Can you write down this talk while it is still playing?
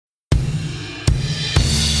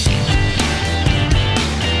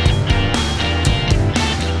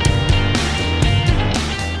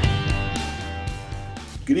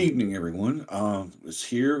Is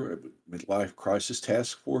here at Midlife Crisis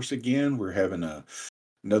Task Force again. We're having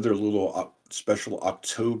another little special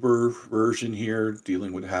October version here,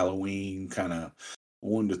 dealing with Halloween. Kind of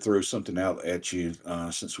wanted to throw something out at you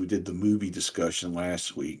since we did the movie discussion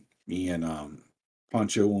last week. Me and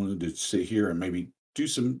Pancho wanted to sit here and maybe do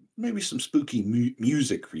some spooky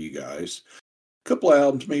music for you guys. A couple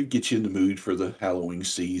albums maybe get you in the mood for the Halloween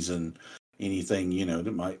season. Anything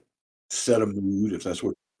that might set a mood if that's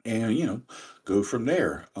what, and go from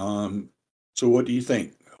there. So what do you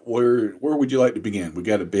think? Where would you like to begin? We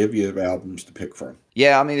got a bevy of albums to pick from.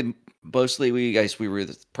 Yeah, I mean, mostly we were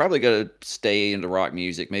probably going to stay into rock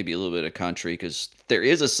music, maybe a little bit of country, because there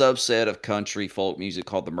is a subset of country folk music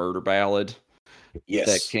called the murder ballad that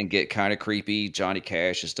Yes, can get kind of creepy. Johnny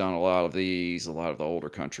Cash has done a lot of these, a lot of the older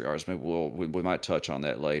country artists. Maybe we might touch on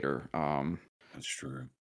that later. that's true.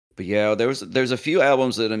 But yeah, there's a few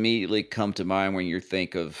albums that immediately come to mind when you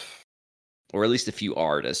think of, or at least a few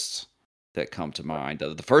artists that come to mind.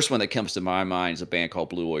 The first one that comes to my mind is a band called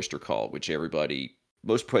Blue Oyster Cult, which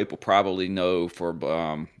most people probably know for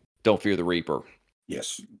Don't Fear the Reaper.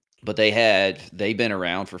 Yes, But they've been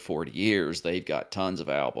around for 40 years. They've got tons of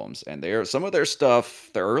albums, and some of their stuff,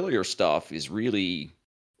 their earlier stuff, is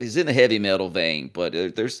in the heavy metal vein. But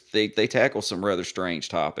they tackle some rather strange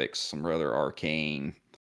topics, some rather arcane,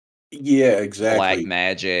 yeah, black exactly.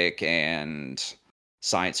 magic, and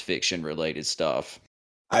science fiction related stuff.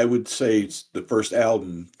 I would say it's the first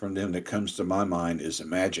album from them that comes to my mind is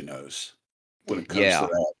Imaginos. When it comes to Yeah,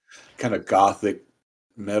 that kind of gothic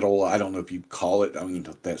metal, I don't know if you call it. I mean,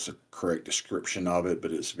 if that's a correct description of it,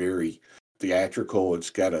 but it's very theatrical. It's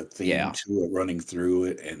got a theme yeah. to it running through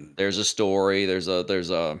it, and There's a story.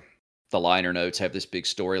 The liner notes have this big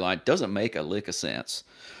storyline. Doesn't make a lick of sense,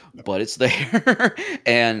 no, but it's there.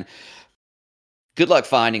 And good luck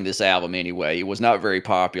finding this album anyway. It was not very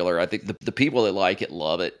popular. I think the people that like it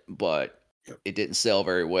love it, but yep, it didn't sell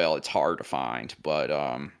very well. It's hard to find. But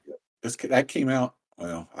yep. That came out.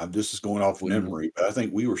 Well, this is going off when memory, but I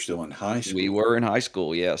think we were still in high we school. were in high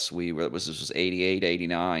school, yes, this was 88,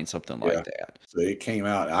 89, something Yeah, like that. so it came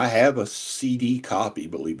out. I have a CD copy,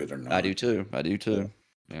 believe it or I do not. too. I do Yeah, too.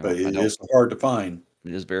 Yeah, but I it don't. is hard to find.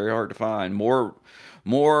 It is very hard to find. More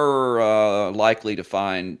likely to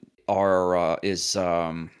find is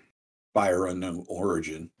Fire Unknown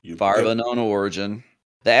Origin. You Fire of definitely, Unknown Origin.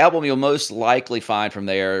 The album you'll most likely find from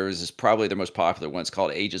there is probably their most popular one. It's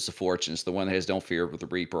called Ages of Fortune. It's the one that has Don't Fear the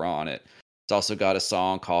Reaper on it. It's also got a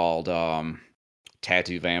song called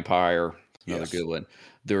Tattoo Vampire, another yes. good one.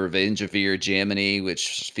 The Revenge of Vera Gemini,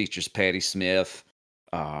 which features Patti Smith.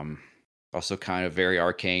 Um, Also kind of very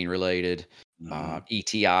arcane related. Mhm.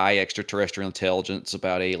 ETI, Extraterrestrial Intelligence,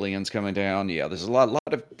 about aliens coming down. Yeah, there's a lot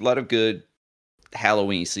of good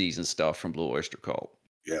Halloween season stuff from Blue Oyster Cult.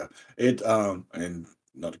 Yeah. And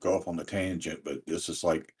not to go off on the tangent, but this is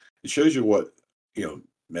like it shows you what,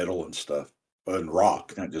 metal and stuff, and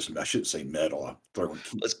rock, not just I shouldn't say metal. I'm throwing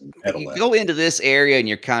Let's metal you at go into this area and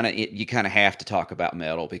you kind of have to talk about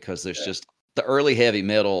metal because there's yeah. just the early heavy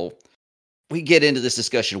metal. We get into this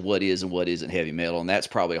discussion of what is and what isn't heavy metal, and that's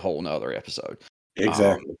probably a whole nother episode. Um,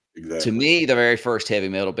 Exactly. to Exactly. me, the very first heavy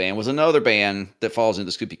metal band was another band that falls into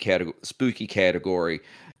the spooky category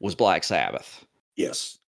was Black Sabbath.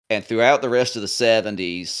 Yes. And throughout the rest of the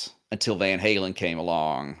 70s, until Van Halen came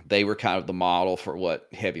along, they were kind of the model for what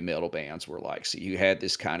heavy metal bands were like. So you had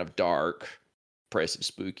this kind of dark, oppressive,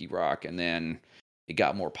 spooky rock, and then it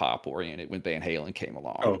got more pop oriented when Van Halen came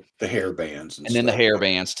along. Oh, the hair bands and And then the stuff. hair Yeah.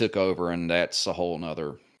 bands took over, and that's a whole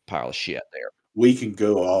nother pile of shit there. We can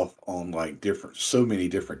go off on like so many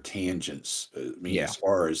different tangents. I mean, Yeah. as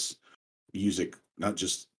far as music, not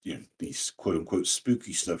just these quote unquote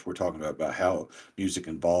spooky stuff we're talking about how music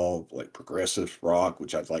involved like progressive rock,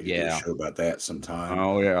 which I'd like to do a Yeah. show about that sometime.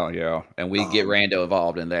 Oh, yeah, yeah. And we get Um, Rando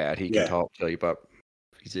involved in that. He can yeah, tell you about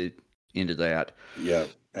he's into that. yeah,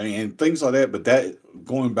 and things like that. But that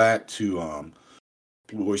going back to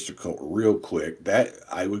Blue Oyster Cult real quick, that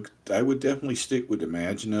I would definitely stick with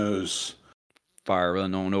Imaginos, Fire of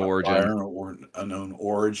Unknown Origin. Fire or Unknown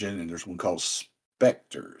Origin, and there's one called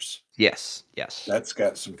Spectres. Yes, yes. That's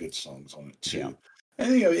got some good songs on it Yeah. too.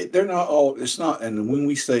 And they're not all. It's not. And when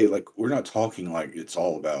we say like, we're not talking like it's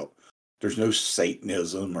all about. There's no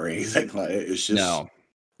Satanism or anything like it. No.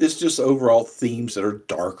 It's just overall themes that are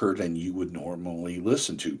darker than you would normally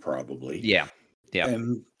listen to, probably. Yeah. Yeah.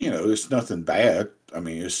 And it's nothing bad. I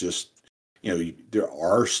mean, it's just there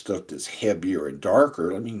are stuff that's heavier and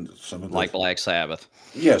darker. I mean, Like Black Sabbath.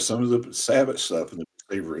 some of the Sabbath stuff, and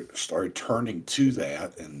they started turning to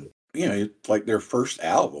that, and it's like their first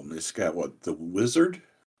album. It's got what, The Wizard,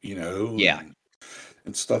 Yeah. and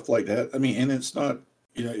and stuff like that. I mean, and it's not,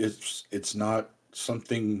 it's not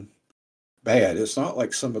something bad. It's not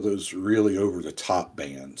like some of those really over the top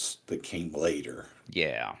bands that came later,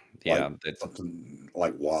 Yeah. like Yeah. That's something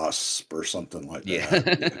like Wasp or something like that,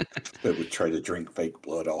 yeah. that would try to drink fake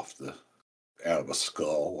blood out of a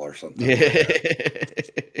skull or something like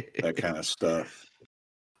that. Yeah. That kind of stuff.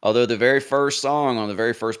 Although the very first song on the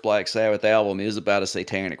very first Black Sabbath album is about a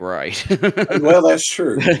satanic rite. Well, that's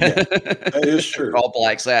true. Yeah, that is true. Called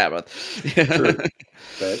Black Sabbath. True.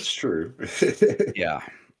 That's true. Yeah.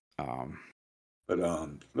 Um, But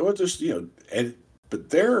no, just and but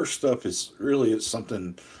their stuff is really it's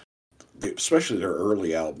something, especially their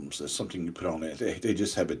early albums. That's something you put on it. They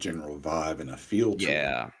just have a general vibe and a feel to them,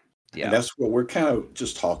 yeah. and Yeah. that's what we're kind of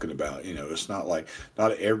just talking about. It's not like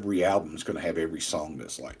not every album is going to have every song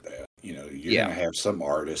that's like that. You're going Yeah. to have some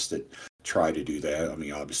artists that try to do that. I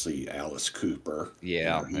mean, obviously Alice Cooper.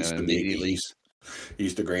 Yeah. He's the big. Immediately.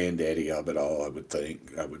 He's the granddaddy of it all. I would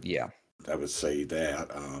think. Yeah. I would say that.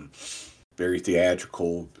 Very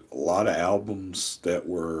theatrical. A lot of albums that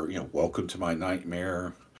were, Welcome to My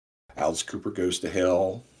Nightmare, Alice Cooper Goes to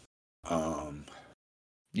Hell.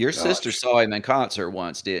 Your sister Gosh, saw him in concert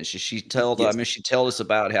once, didn't she? I yes, mean, she told us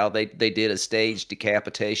about how they did a stage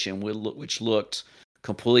decapitation which looked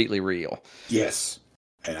completely real. yes.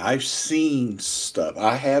 And I've seen stuff.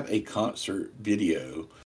 I have a concert video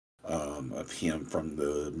of him from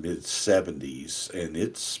the mid '70s, and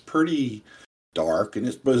it's pretty dark, and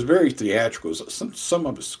it's very theatrical. Some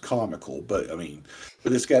of it's comical, but I mean,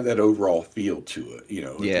 but it's got that overall feel to it.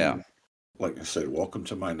 I Yeah. mean, like I said, Welcome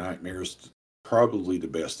to My Nightmares, probably the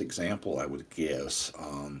best example, I would guess.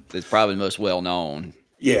 It's probably the most well known.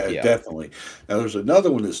 Yeah, Yeah. definitely. Now, there's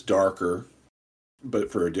another one that's darker,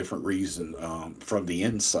 but for a different reason, From the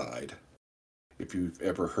Inside. If you've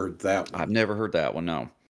ever heard that I've one, never heard that one, no.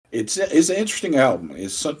 it's an interesting album.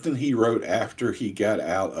 It's something he wrote after he got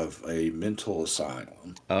out of a mental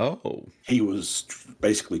asylum. Oh. He was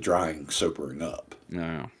basically drying, sobering up.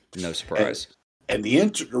 No. No And, surprise. and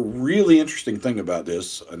the really interesting thing about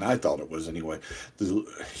this, and I thought it was anyway,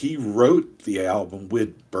 he wrote the album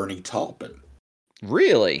with Bernie Taupin.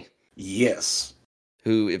 Really? Yes.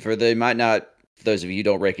 Who, for those of you who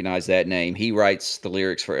don't recognize that name, he writes the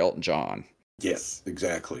lyrics for Elton John. Yes,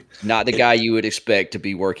 exactly. Not the guy you would expect to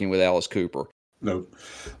be working with Alice Cooper. No,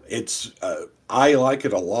 it's I like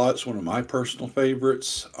it a lot. It's one of my personal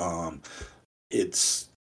favorites. It's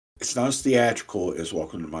not as theatrical as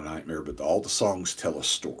Welcome to My Nightmare, but all the songs tell a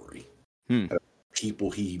story.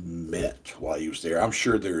 People he met while he was there. I'm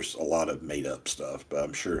sure there's a lot of made up stuff, but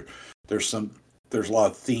I'm sure there's a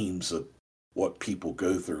lot of themes of what people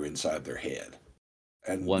go through inside their head.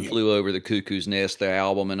 And One Flew Over the Cuckoo's Nest, the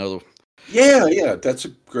album, another. Yeah, that's a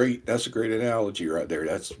great analogy right there.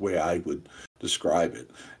 That's the way I would describe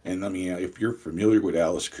it. And I mean, if you're familiar with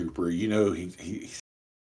Alice Cooper,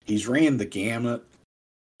 he's ran the gamut,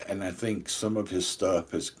 and I think some of his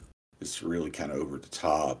stuff is really kind of over the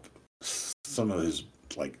top. Some of his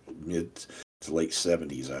like mid to late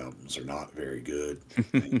 '70s albums are not very good,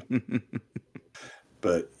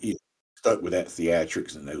 but he stuck with that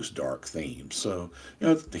theatrics and those dark themes. So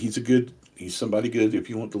he's somebody good if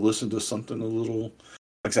you want to listen to something a little.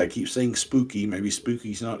 Like I said, I keep saying spooky. Maybe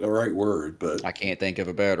spooky's not the right word, but I can't think of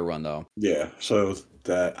a better one, though. yeah. So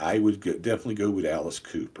that I would definitely go with Alice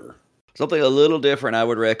Cooper. Something a little different I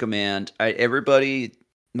would recommend.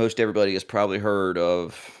 Most everybody has probably heard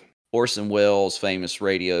of Orson Welles' famous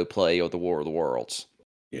radio play of The War of the Worlds.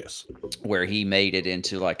 Yes. Where he made it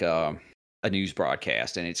into like a news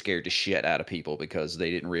broadcast, and it scared the shit out of people because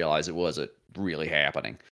they didn't realize it wasn't really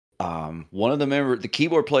happening. One of the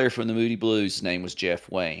keyboard player from the Moody Blues, his name was Jeff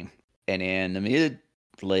Wayne, and in the mid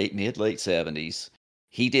late 70s,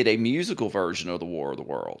 he did a musical version of The War of the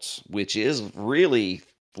Worlds, which is really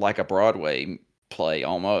like a Broadway play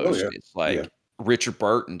almost. Oh, yeah. It's like Yeah. Richard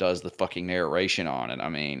Burton does the fucking narration on it. I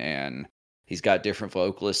mean, and he's got different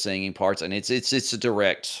vocalists singing parts, and it's a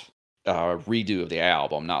direct redo of the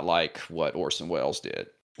album, not like what Orson Welles did.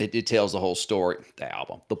 It tells the whole story. The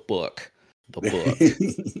album, the book.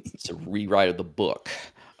 It's a rewrite of the book,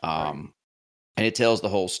 and it tells the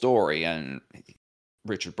whole story. And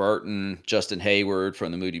Richard Burton, Justin Hayward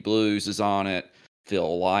from the Moody Blues is on it.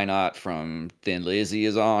 Phil Lynott from Thin Lizzy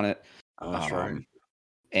is on it. Oh, that's right.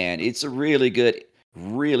 And it's a really good,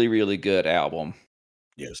 really, really good album.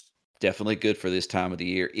 Yes. Definitely good for this time of the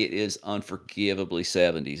year. It is unforgivably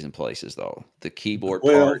 70s in places, though. The keyboard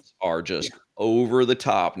parts are just over the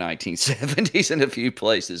top 1970s in a few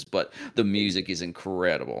places, but the music is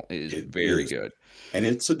incredible. It is It very is, good. and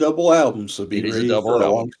it's a double album, so It is a double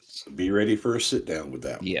album. be ready for a sit down with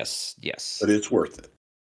that one. Yes, yes. But it's worth it.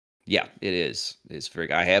 Yeah, it is. It's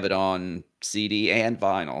very I have it on CD and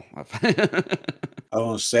vinyl.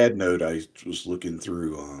 On a sad note, I was looking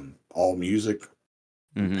through All Music.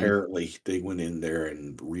 Mhm. Apparently, they went in there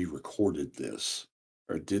and re-recorded this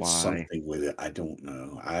or did Why? something with it. I don't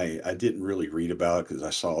know. I didn't really read about it because I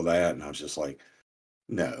saw that and I was just like,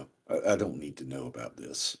 no, I don't need to know about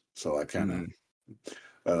this. So I kind of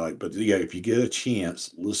Mm. like, but yeah, if you get a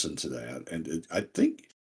chance, listen to that. And I think,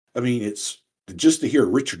 I mean, it's just to hear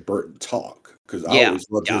Richard Burton talk because I Yeah, always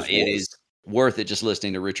loved yeah, his it is voice. worth it just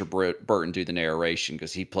listening to Richard Burton do the narration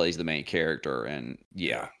because he plays the main character, and yeah,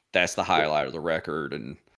 Yeah. that's the highlight of the record,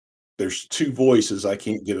 and There's 2 voices I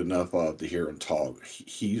can't get enough of to hear him talk.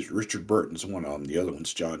 He's Richard Burton's one of them, the other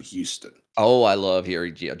one's John Huston. oh, I love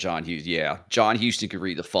hearing John Hughes, yeah. John Huston could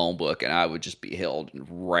read the phone book, and I would just be held in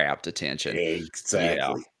rapt attention. Yeah,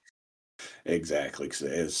 Exactly, exactly.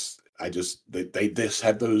 'Cause they just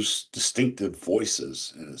have those distinctive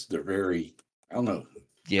voices, and they're very, I don't know,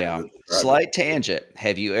 yeah. they drive me Slight tangent,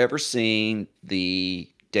 have you ever seen the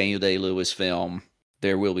Daniel Day-Lewis film,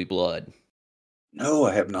 There Will Be Blood? No,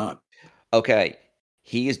 I have not. Okay,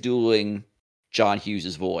 he is doing John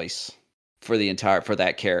Hughes's voice for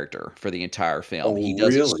that character, for the entire film. He Oh,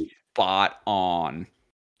 does a really? spot on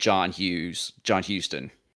John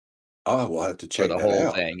Huston Oh, we'll have to for check the that whole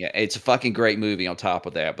out. thing. Yeah, it's a fucking great movie on top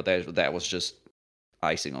of that, but that was just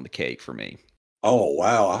icing on the cake for me. Oh,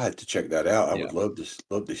 wow, I have to check that out. I Yeah, would love to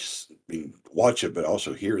watch it, but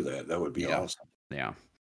also hear that. That would be yeah, awesome. yeah,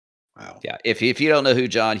 Wow. yeah. If you don't know who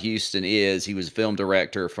John Huston is, he was a film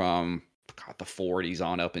director from, God, the 40s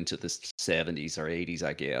on up into the 70s or 80s,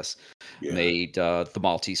 I guess. Yeah. Made, The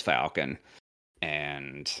Maltese Falcon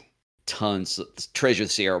and tons of Treasure of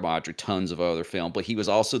the Sierra Madre, tons of other film, but he was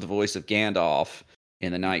also the voice of Gandalf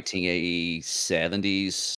in the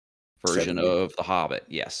 1970s version 70. of The Hobbit,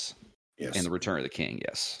 yes, and Yes. The Return of the King,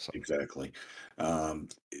 yes. So, Exactly.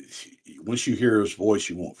 Once you hear his voice,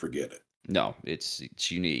 you won't forget it. no, it's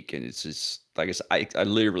unique, and it's just like I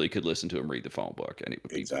literally could listen to him read the phone book, and it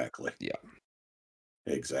would be Exactly. yeah,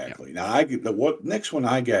 yeah. Exactly. Now, the what next one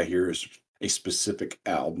I got here is a specific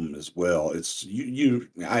album as well. It's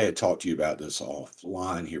I had talked to you about this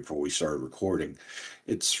offline here before we started recording.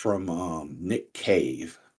 It's from Nick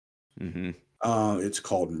Cave. Mhm, It's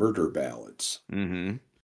called Murder Ballads, mhm.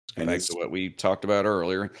 Go and back to it's what we talked about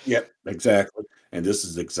earlier. yep, exactly. And this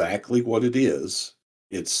is exactly what it is.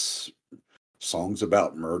 It's songs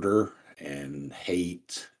about murder and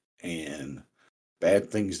hate and bad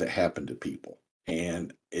things that happen to people.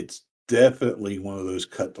 And it's definitely one of those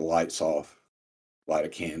cut the lights off, light a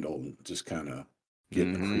candle, and just kind of get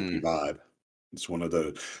a creepy Mhm. vibe. It's one of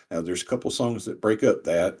those. Now, there's a couple songs that break up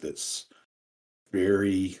that's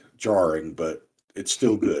very jarring, but it's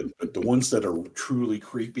still good. But the ones that are truly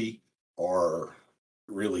creepy are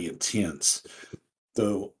really intense.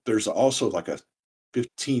 Though there's also like a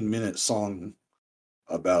 15-minute song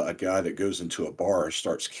about a guy that goes into a bar and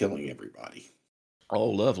starts killing everybody. Oh,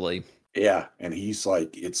 lovely. Yeah, and he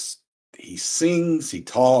sings, he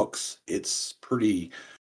talks, it's pretty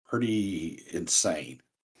insane,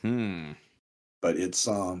 Hmm. but I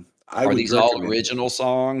Are would these all recommend it. original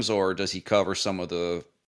songs, or does he cover some of the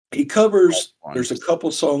He old covers there's a ones?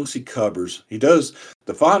 couple songs he covers. He does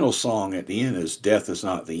the final song at the end is "Death Is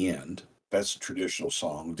Not the End." That's a traditional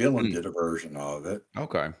song. Dylan Hmm, did a version of it.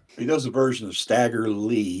 okay. He does a version of "Stagger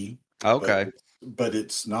Lee," but Okay.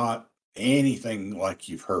 it's not anything like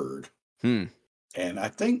you've heard. Hmm. And I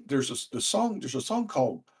think there's a song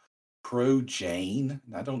called Crow Jane.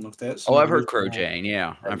 I don't know if that's Oh, an I've heard Crow original Jane,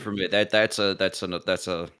 yeah, I'm or familiar that's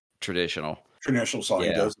a traditional. traditional song. He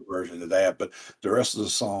Yeah. does a version of that, but the rest of the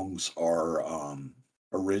songs are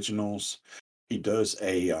originals. He does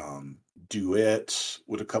a duet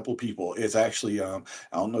with a couple people. It's actually I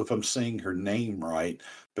don't know if I'm saying her name right,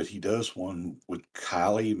 but he does one with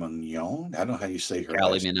Kylie Mignon. I don't know how you say her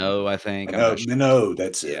Callie last name. Minogue, I think, I I'm know, not sure. no,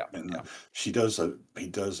 that's Yeah, it. And yeah. he does a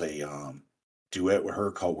duet with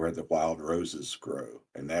her called "Where the Wild Roses Grow,"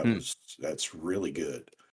 and Hmm, that's really good.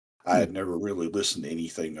 I hmm. had never really listened to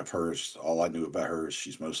anything of hers. All I knew about her is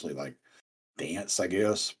she's mostly like dance, I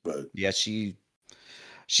guess. But Yeah, she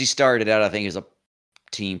started out, I think, as a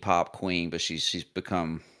teen pop queen, but she's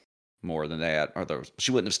become more than that, although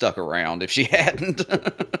she wouldn't have stuck around if she hadn't.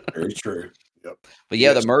 very true. Yep. But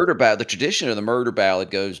yeah, Yes. the tradition of the murder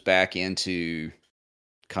ballad goes back into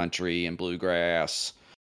country and bluegrass,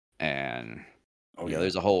 and Oh yeah, yeah.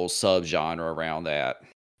 there's a whole subgenre around that.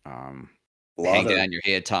 Um, A Hang lot of Down Your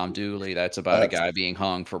Head, Tom Dooley, that's about a that's guy being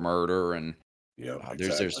hung for murder, and, yeah,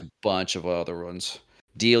 there's exactly. a bunch of other ones.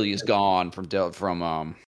 Delia's Gone from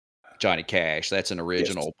Johnny Cash, that's an Yes,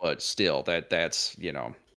 original, but still, that's,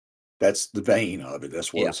 that's the vein of it.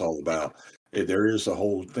 That's what yeah, it's all yeah. about. There is a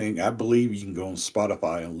whole thing. I believe you can go on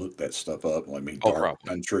Spotify and look that stuff up, like maybe Oh, Dark probably.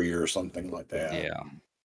 Country or something like that. Yeah.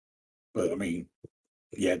 But I mean,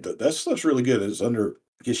 yeah, that stuff's really good. It's under,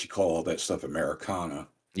 I guess you call all that stuff Americana. I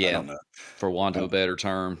Yeah. don't know. For want of Uh, a better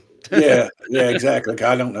term. yeah, yeah, exactly. Like,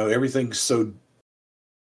 I don't know. Everything's so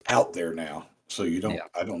out there now, so you don't. Yeah.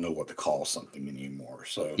 I don't know what to call something anymore.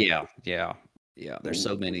 So Yeah, yeah, yeah, there's w- so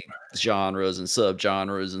w- many genres and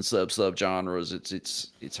subgenres and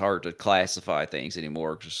subgenres, it's hard to classify things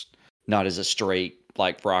anymore, just not as a straight,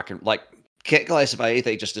 like, can't classify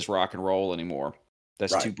anything just as rock and roll anymore.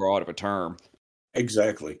 That's too right, broad of a term.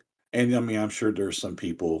 exactly. And I mean, I'm sure there's some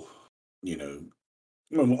people, you know,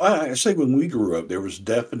 I say when we grew up, there was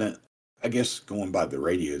definite. I guess going by the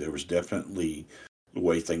radio, there was definitely the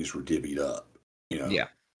way things were divvied up. You know, Yeah,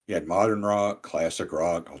 you had modern rock, classic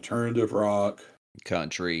rock, alternative rock,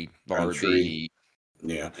 country, country, R&B,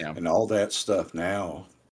 yeah, yeah. and all that stuff now.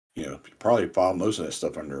 You probably file most of that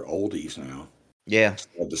stuff under oldies now. Yeah,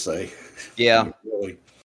 Sad to say. I yeah, mean, really,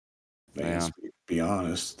 man, yeah. to be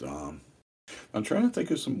honest. I'm trying to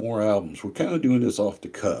think of some more albums. We're kind of doing this off the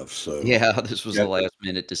cuff, Yeah, this was you a have to, last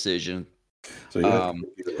minute decision. so you have to Um,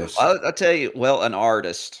 forgive us. I'll tell you, well, an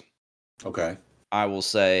artist, Okay. I will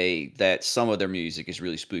say that some of their music is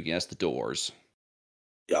really spooky, that's The Doors.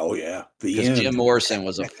 Oh yeah, the 'Cause Jim end. Morrison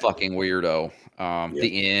was a fucking weirdo. Yeah,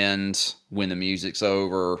 The End, When the Music's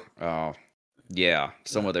Over, yeah,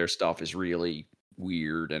 some yeah. of their stuff is really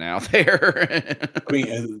weird and out there. I mean,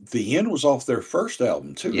 and the end was off their first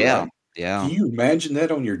album too, Yeah, right? Can yeah, you imagine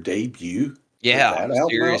that on your debut with yeah, that album out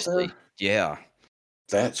seriously. there? Yeah,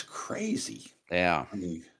 That's crazy. yeah, I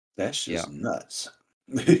mean, that's yeah. just nuts.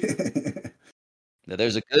 Now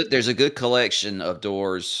there's a good collection of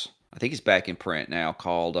Doors, I think it's back in print now,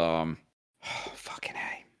 called, fucking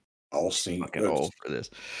A, All seen fucking old for this.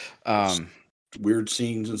 s- Um weird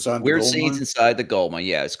scenes inside the Weird gold Seeds mine. Inside the Gold Mine.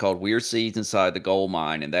 Yeah, it's called Weird Seeds Inside the Gold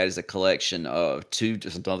Mine, and that is a collection of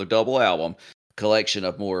just another double album, collection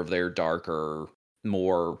of more of their darker,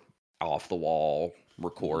 more off the wall Mhm.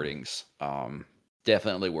 recordings.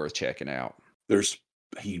 Definitely worth checking out. There's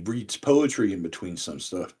he reads poetry in between some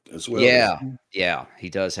stuff as well, doesn't Yeah, he? yeah, he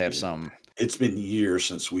does have Yeah. some. It's been years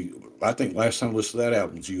since we. I think last time I listened to that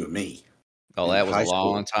album was you and me Oh, in that was a high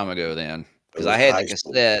long school. time ago then, It because I was had the high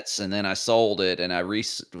school. cassettes and then I sold it, and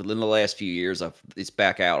within the last few years, it's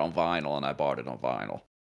back out on vinyl, and I bought it on vinyl.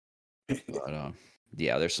 But,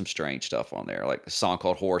 yeah, there's some strange stuff on there, like a song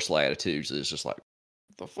called Horse Latitudes is just like,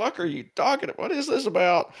 "The fuck are you talking about? What is this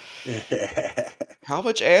about? How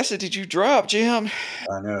much acid did you drop, Jim?"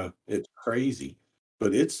 I know, it's crazy,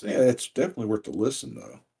 but it's definitely worth the listen,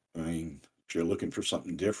 though. I mean, if you're looking for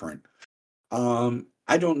something different.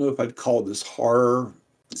 I don't know if I'd call this horror.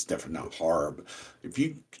 It's definitely not horror, but if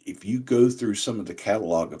you go through some of the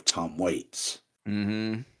catalog of Tom Waits,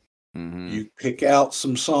 Mhm. Mhm. you pick out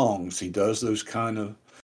some songs. He does those kind of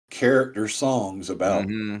character songs about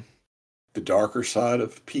Mhm. the darker side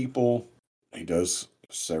of people. He does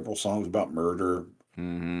several songs about murder.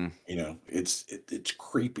 Mhm. It's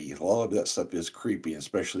creepy. A lot of that stuff is creepy,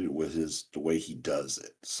 especially with the way he does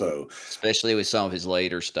it. So Especially with some of his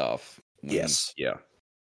later stuff when yes, yeah,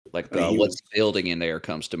 like, I mean, he What's was the Building in There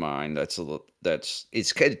comes to mind. That's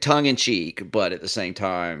it's kinda tongue in cheek, but at the same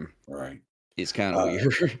time, right. it's kinda Uh,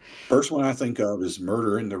 weird. First one I think of is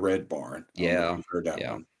Murder in the Red Barn. I don't know if Yeah. you've heard that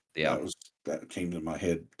Yeah. one. Yeah. That came to my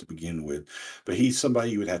head to begin with. But he's somebody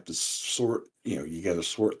you would have to sort, you got to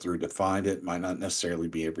sort through to find it. Might not necessarily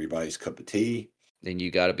be everybody's cup of tea. Then you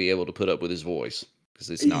gotta be able to put up with his voice because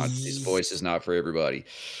his voice is not for everybody.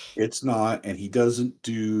 It's not, and he doesn't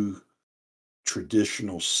do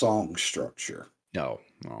traditional song structure. No,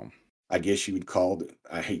 no. I guess you would call it,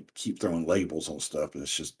 I hate to keep throwing labels on stuff, but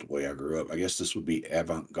it's just the way I grew up. I guess this would be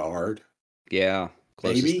avant-garde, Yeah,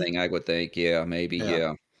 closest maybe. thing I would think, yeah, maybe, Yeah.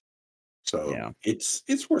 yeah, So yeah,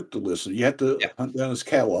 it's worth the listen. You have to yeah, hunt down his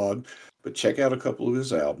catalog, but check out a couple of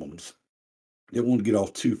his albums. Didn't want to get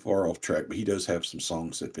off too far off track, but he does have some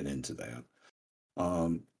songs that fit into that.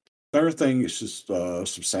 Um, Third thing is just some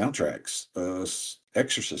soundtracks.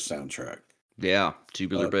 Exorcist soundtrack, yeah,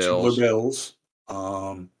 Tubular Tubular Bells.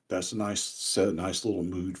 Bells. That's a nice little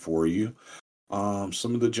mood for you.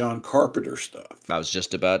 Some of the John Carpenter stuff. I was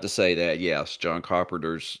just about to say that, yes, John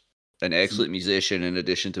Carpenter's an He excellent musician in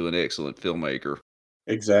addition to an excellent filmmaker.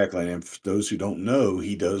 exactly, and for those who don't know,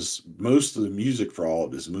 he does most of the music for all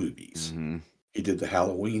of his movies. Mhm. He did the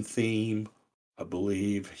Halloween theme. I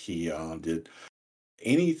believe he did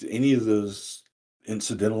any of those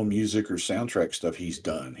incidental music or soundtrack stuff he's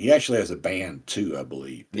done. He actually has a band too, I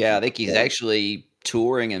believe, that Yeah, he I think he's performs. actually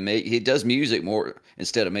touring and he does music more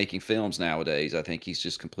instead of making films nowadays. I think he's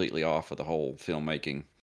just completely off of the whole filmmaking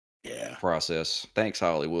Yeah. process. Thanks,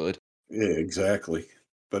 Hollywood. Yeah, exactly.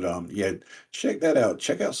 But yeah, check that out.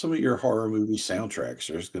 Check out some of your horror movie soundtracks.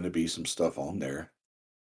 There's going to be some stuff on there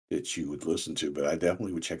that you would listen to, but I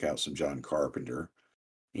definitely would check out some John Carpenter.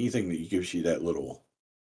 Anything that gives you that little,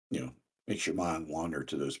 makes your mind wander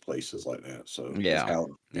to those places like that. So, because Yeah. how,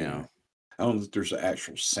 Yeah. I don't know if there's an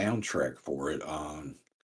actual soundtrack for it.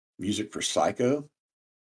 Music for Psycho.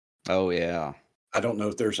 Oh yeah. I don't know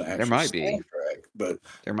if there's an There actual might be. soundtrack, but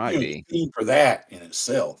There might the be. theme for that in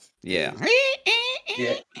itself Yeah. is,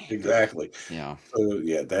 yeah, exactly. Yeah. So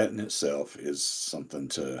yeah, that in itself is something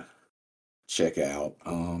to check out.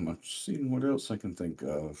 I'm seeing what else I can think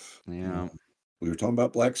of. Yeah. We were talking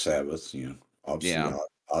about Black Sabbath, obviously Yeah.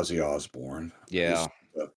 Ozzy Osbourne. Yeah.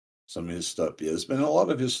 Uh, some of his stuff is, but a lot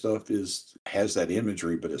of his stuff has that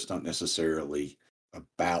imagery, but it's not necessarily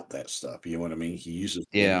about that stuff. You know what I mean? He uses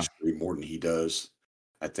the Yeah. imagery more than he does.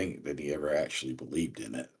 I think that he ever actually believed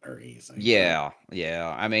in it or anything. But Yeah.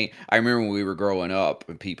 Yeah. I mean, I remember when we were growing up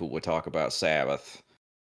and people would talk about Sabbath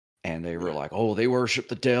and they were yeah, like, "Oh, they worship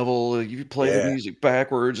the devil. You play the yeah, music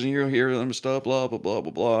backwards and you'll hear them stuff, blah blah blah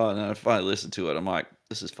blah blah." And then I finally listened to it. I'm like,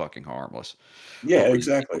 "This is fucking harmless. yeah, What are these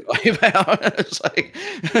people exactly. talking about?" It's like,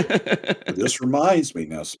 This reminds me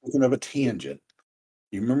now. Speaking of a tangent,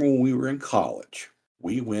 you remember when we were in college?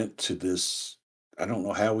 We went to this. I don't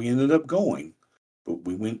know how we ended up going, but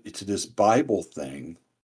we went to this Bible thing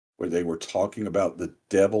where they were talking about the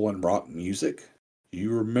devil and rock music. Do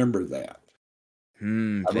you remember that? I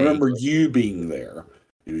remember vaguely. you being there.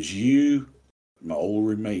 It was you, my old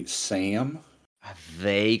roommate Sam, I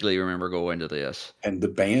vaguely remember going to this. and the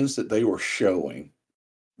bands that they were showing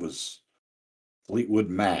was Fleetwood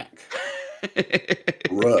Mac,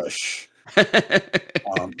 Rush.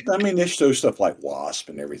 I mean, they show stuff like Wasp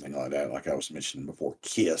and everything like that, like I was mentioning before,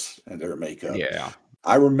 Kiss and their makeup. Yeah,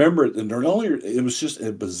 I remember it, and not only it was just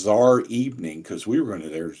a bizarre evening because we were going to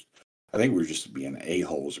there's, I think we were just being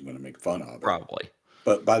a-holes and going to make fun of it. probably.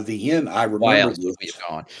 But by the end, I Why remember else would this. we have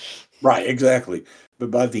gone? Right, exactly. But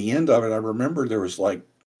by the end of it, I remember there was like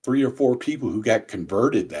 3 or 4 people who got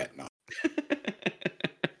converted that night. I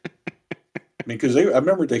mean, because I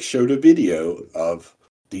remember they showed a video of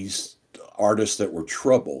these artists that were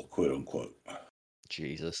trouble, quote unquote.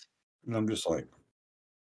 Jesus. And I was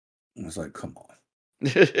like, come on. I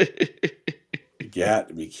You got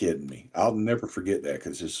to be kidding me. I'll never forget that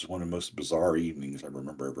because this is one of the most bizarre evenings I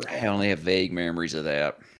remember ever having. only have vague memories of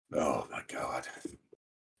that. Oh my God.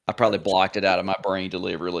 I probably blocked it out of my brain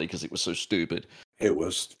deliberately because it was so stupid. It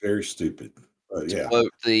was very stupid. But To yeah.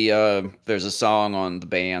 quote there's a song on the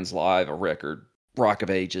band's live a record, Rock of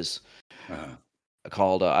Ages, Uh,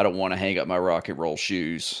 called "I Don't Want to Hang Up My Rock and Roll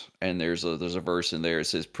Shoes," and there's a verse in there. It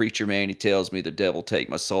says, "Preacher man, he tells me the devil take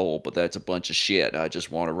my soul, but that's a bunch of shit. I just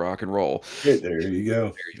want to rock and roll." there you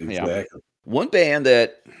go. Yeah, Exactly. one band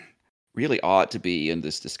that really ought to be in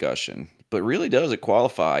this discussion, but really doesn't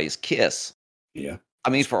qualify is Kiss. Yeah. I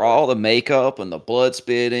mean, That's for correct. all the makeup and the blood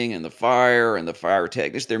spitting and the fire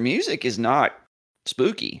techniques, their music is not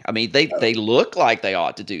spooky. I mean, No, they look like they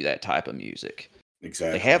ought to do that type of music. They have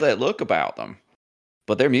exactly. that look about them,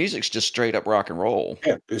 but their music's just straight up rock and roll.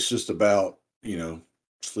 Yeah. It's just about,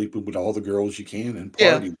 sleeping with all the girls you can and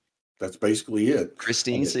Yeah. party. That's basically it.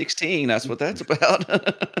 Christine And it, 16, that's what that's about.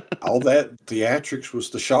 all that theatrics was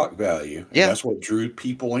the shock value, and Yeah. that's what drew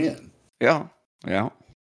people in. Yeah. Yeah.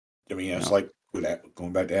 I mean, it's Yeah. like with that,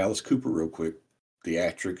 going back to Alice Cooper real quick.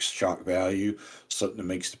 Theatrics, shock value, something that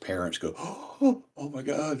makes the parents go, oh my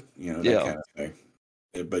God, that Yeah. kind of thing.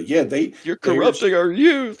 But yeah, You're there's corrupting our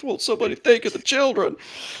youth. Won't somebody think of the children?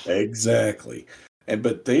 exactly.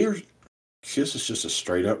 But Kiss is just a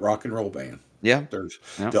straight up rock and roll band. Yeah. There's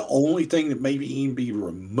Yeah. the only thing that maybe even be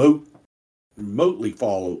remotely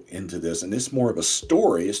follow into this, and it's more of a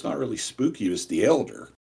story. It's not really spooky. It's The Elder.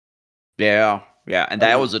 Yeah. Yeah. And I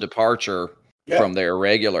that mean, was a departure yeah, from their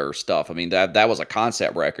regular stuff. I mean, that was a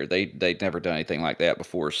concept record. They'd never done anything like that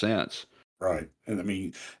before or since. right. And I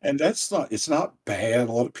mean, and it's not bad.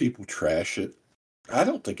 A lot of people trash it. I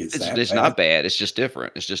don't think it's that It's bad. not bad. It's just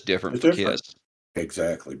different. It's just different It's for Kiss. different.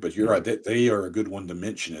 Exactly. But you're Yeah. right. They are a good one to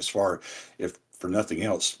mention as far, if for nothing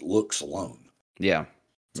else, looks alone. Yeah.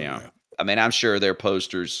 So Yeah. yeah. I mean, I'm sure their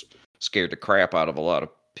posters scared the crap out of a lot of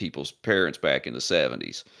people's parents back in the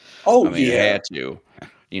 70s. I Oh mean, it yeah. had to.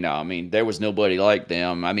 I mean, there was nobody like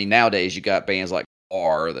them. I mean, nowadays you got bands like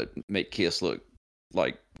R that make Kiss look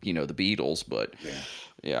like the Beatles, but Yeah.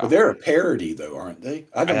 yeah. But they're a parody, though, aren't they?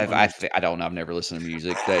 I don't understand. I don't know. I've never listened to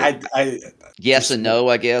music. I Yes just and no,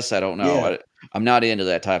 I guess. I don't know. yeah, I'm not into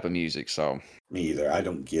that type of music, so me either. I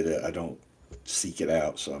don't get it. I don't seek it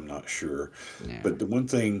out, so I'm not sure. yeah. But the one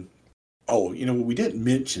thing, oh, we didn't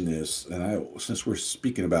mention this, and since we're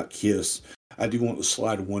speaking about Kiss, I do want to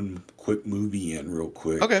slide one quick movie in real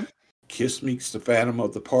quick. Okay. Kiss Meets the Phantom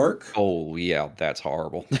of the Park. Oh yeah, that's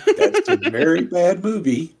horrible. That's a very bad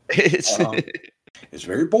movie. It's Um, it's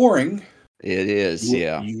very boring. it is,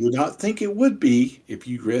 yeah. You would not think it would be if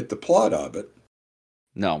you read the plot of it,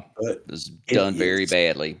 No, but it's it done very is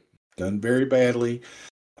badly. done very badly.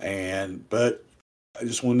 But I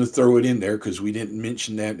just wanted to throw it in there because we didn't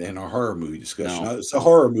mention that in our horror movie discussion. No, It's a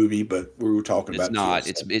horror movie, but we were talking it's about not. Kiss.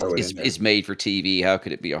 It's I'd it's throw it it's in there. it's made for TV. How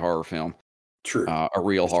could it be a horror film? True. A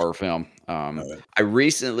real It's horror film. uh, I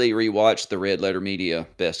recently rewatched the Red Letter Media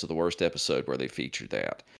Best of the Worst episode where they featured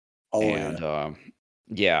that. oh yeah, And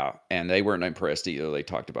yeah, and they weren't impressed either. They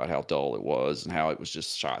talked about how dull it was and how it was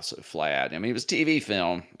just shot so flat. I mean, it was TV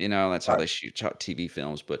film, that's how right. they shot TV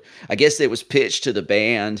films. But I guess it was pitched to the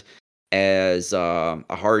band as A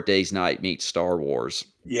Hard Day's Night meets Star Wars,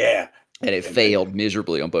 Yeah. and it And they, failed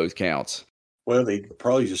miserably on both counts. well, they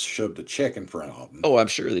probably just shoved a check in front of them. Oh, I'm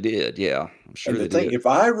sure they did. Yeah, I'm And sure the they thing, did. if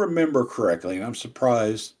I remember correctly, and I'm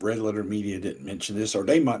surprised Red Letter Media didn't mention this, or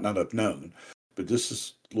they might not have known, but this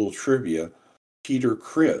is a little trivia. Peter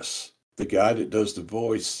Criss, the guy that does the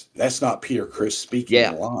voice, that's not Peter Criss speaking the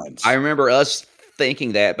Yeah, I lines. remember us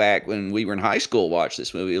thinking that back when we were in high school, watched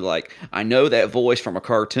this movie. Like, I know that voice from a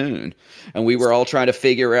cartoon, and we were all trying to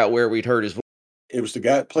figure out where we'd heard his voice. It was the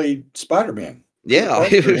guy that played Spider-Man, Peter Yeah,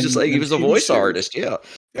 it Parker was just in like he the was a TV voice series. artist. Yeah,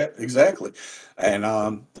 Yeah, exactly. And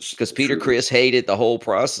because Peter true, Criss hated the whole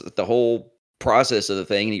process of the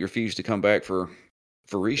thing, and he refused to come back for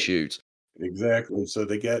reshoots. exactly. So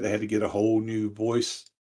they had to get a whole new voice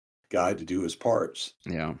guy to do his parts.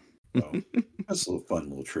 Yeah, So that's a little fun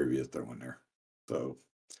little trivia thrown there. So,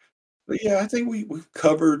 but yeah, I think we've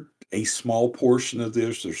covered a small portion of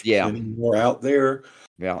this. There's yeah, plenty more out there.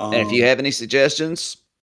 yeah. And if you Um, have any suggestions,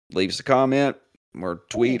 leave us a comment or yeah,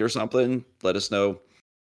 tweet or something. Let us know.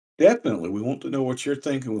 definitely. We want to know what you're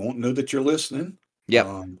thinking. We want to know that you're listening. Yep,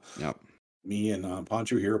 Um, yep. Me and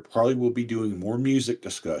Pancho here probably will be doing more music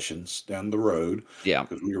discussions down the road Yeah.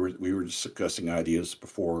 because we were discussing ideas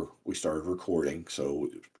before we started recording. So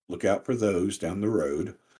look out for those down the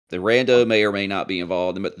road. The rando may or may not be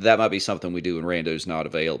involved, but that might be something we do when rando's not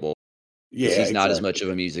available because Yeah, he's not as much exactly.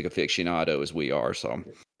 of a music aficionado as we are. So,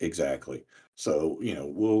 Exactly. So,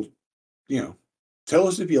 we'll, tell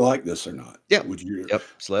us if you like this or not. yep, Would you? yep.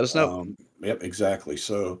 So let us know. Yep, exactly.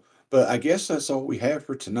 So, but I guess that's all we have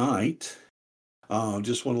for tonight.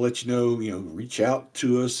 Just want to let reach out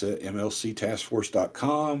to us at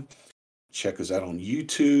mlctaskforce.com. Check us out on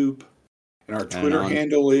YouTube. And our And Twitter on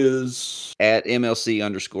handle is, at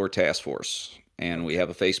MLC_task force. And we okay, have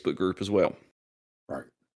a Facebook group as well. right.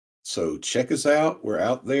 So check us out. We're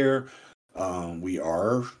out there. We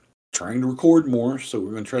are trying to record more, so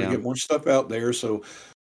we're going to try to Yeah. get more stuff out there. So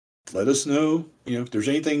let us know, if there's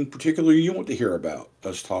anything particular you want to hear about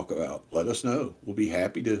us talk about. Let us know. We'll be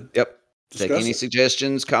happy to Yep. Take discuss any it.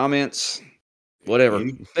 suggestions, comments, whatever.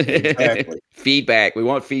 Exactly. Feedback. We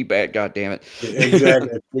want feedback. God damn it.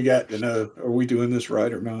 Exactly. We got to know, are we doing this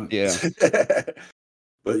right or not? Yeah.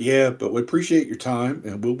 But we appreciate your time,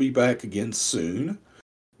 and we'll be back again soon.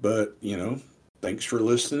 But, thanks for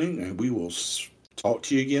listening, and we will talk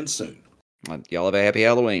to you again soon. Y'all have a happy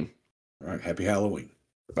Halloween. All right. Happy Halloween.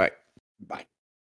 Bye. Bye.